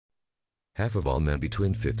Half of all men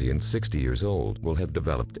between 50 and 60 years old will have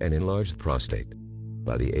developed an enlarged prostate.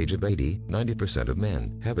 By the age of 80, 90% of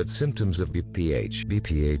men have its symptoms of BPH.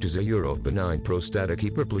 BPH is a benign prostatic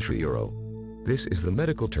hyperplasia. This is the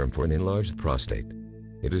medical term for an enlarged prostate.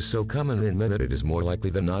 It is so common in men that it is more likely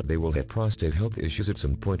than not they will have prostate health issues at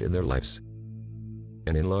some point in their lives.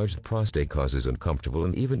 An enlarged prostate causes uncomfortable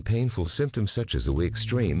and even painful symptoms such as a weak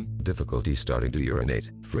stream, difficulty starting to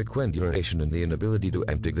urinate, frequent urination, and the inability to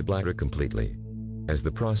empty the bladder completely. As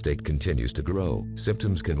the prostate continues to grow,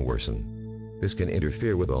 symptoms can worsen. This can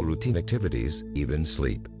interfere with all routine activities, even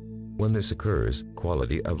sleep. When this occurs,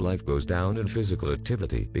 quality of life goes down and physical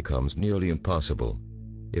activity becomes nearly impossible.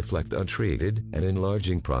 If left untreated, an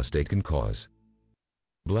enlarging prostate can cause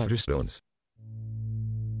bladder stones,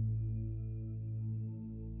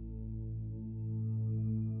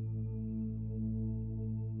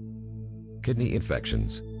 kidney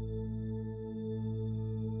infections,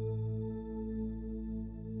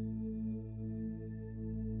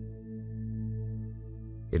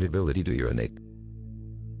 inability to urinate,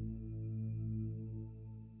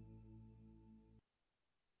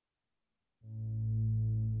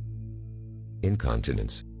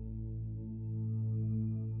 incontinence,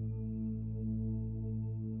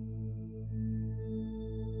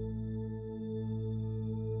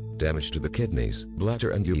 damage to the kidneys,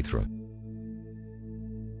 bladder, and urethra.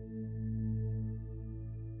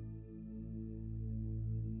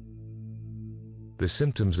 The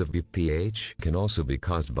symptoms of BPH can also be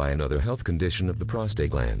caused by another health condition of the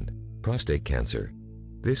prostate gland, prostate cancer.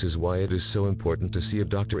 This is why it is so important to see a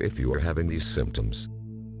doctor if you are having these symptoms.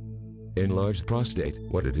 Enlarged prostate,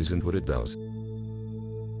 what it is and what it does.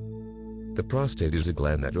 The prostate is a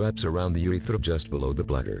gland that wraps around the urethra just below the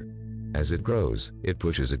bladder. As it grows, it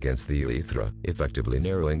pushes against the urethra, effectively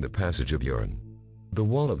narrowing the passage of urine. The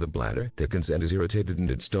wall of the bladder thickens and is irritated,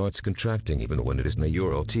 and it starts contracting even when it is not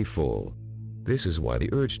full. This is why the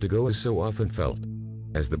urge to go is so often felt.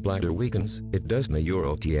 As the bladder weakens, it does not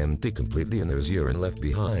empty completely and there is urine left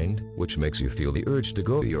behind, which makes you feel the urge to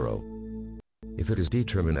go uro. If it is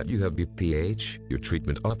determined that you have BPH, your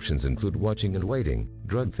treatment options include watching and waiting,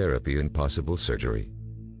 drug therapy, and possible surgery.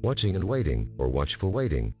 Watching and waiting, or watchful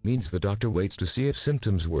waiting, means the doctor waits to see if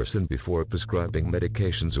symptoms worsen before prescribing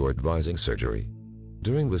medications or advising surgery.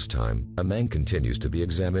 During this time, a man continues to be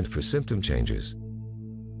examined for symptom changes.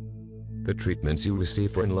 The treatments you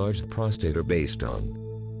receive for enlarged prostate are based on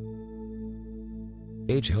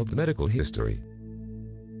age, health, medical history,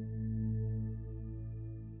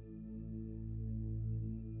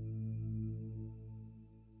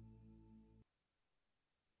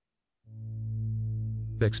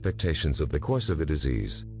 expectations of the course of the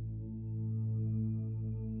disease,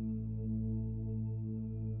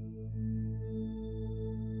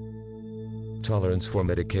 tolerance for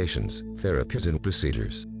medications, therapies, and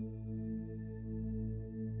procedures,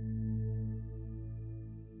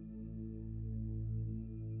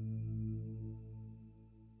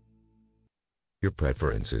 your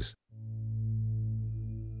preferences,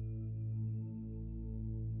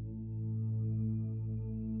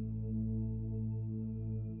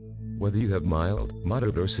 whether you have mild,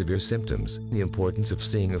 moderate, or severe symptoms. The importance of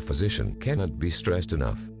seeing a physician cannot be stressed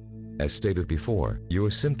enough. As stated before, your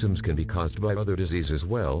symptoms can be caused by other diseases as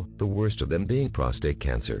well, the worst of them being prostate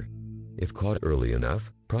cancer. If caught early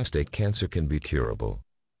enough, prostate cancer can be curable.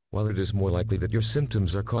 While it is more likely that your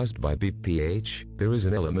symptoms are caused by BPH, there is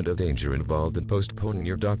an element of danger involved in postponing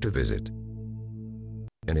your doctor visit.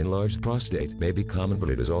 An enlarged prostate may be common, but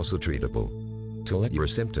it is also treatable. To let your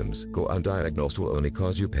symptoms go undiagnosed will only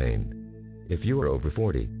cause you pain. If you are over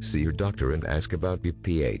 40, see your doctor and ask about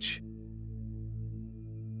BPH.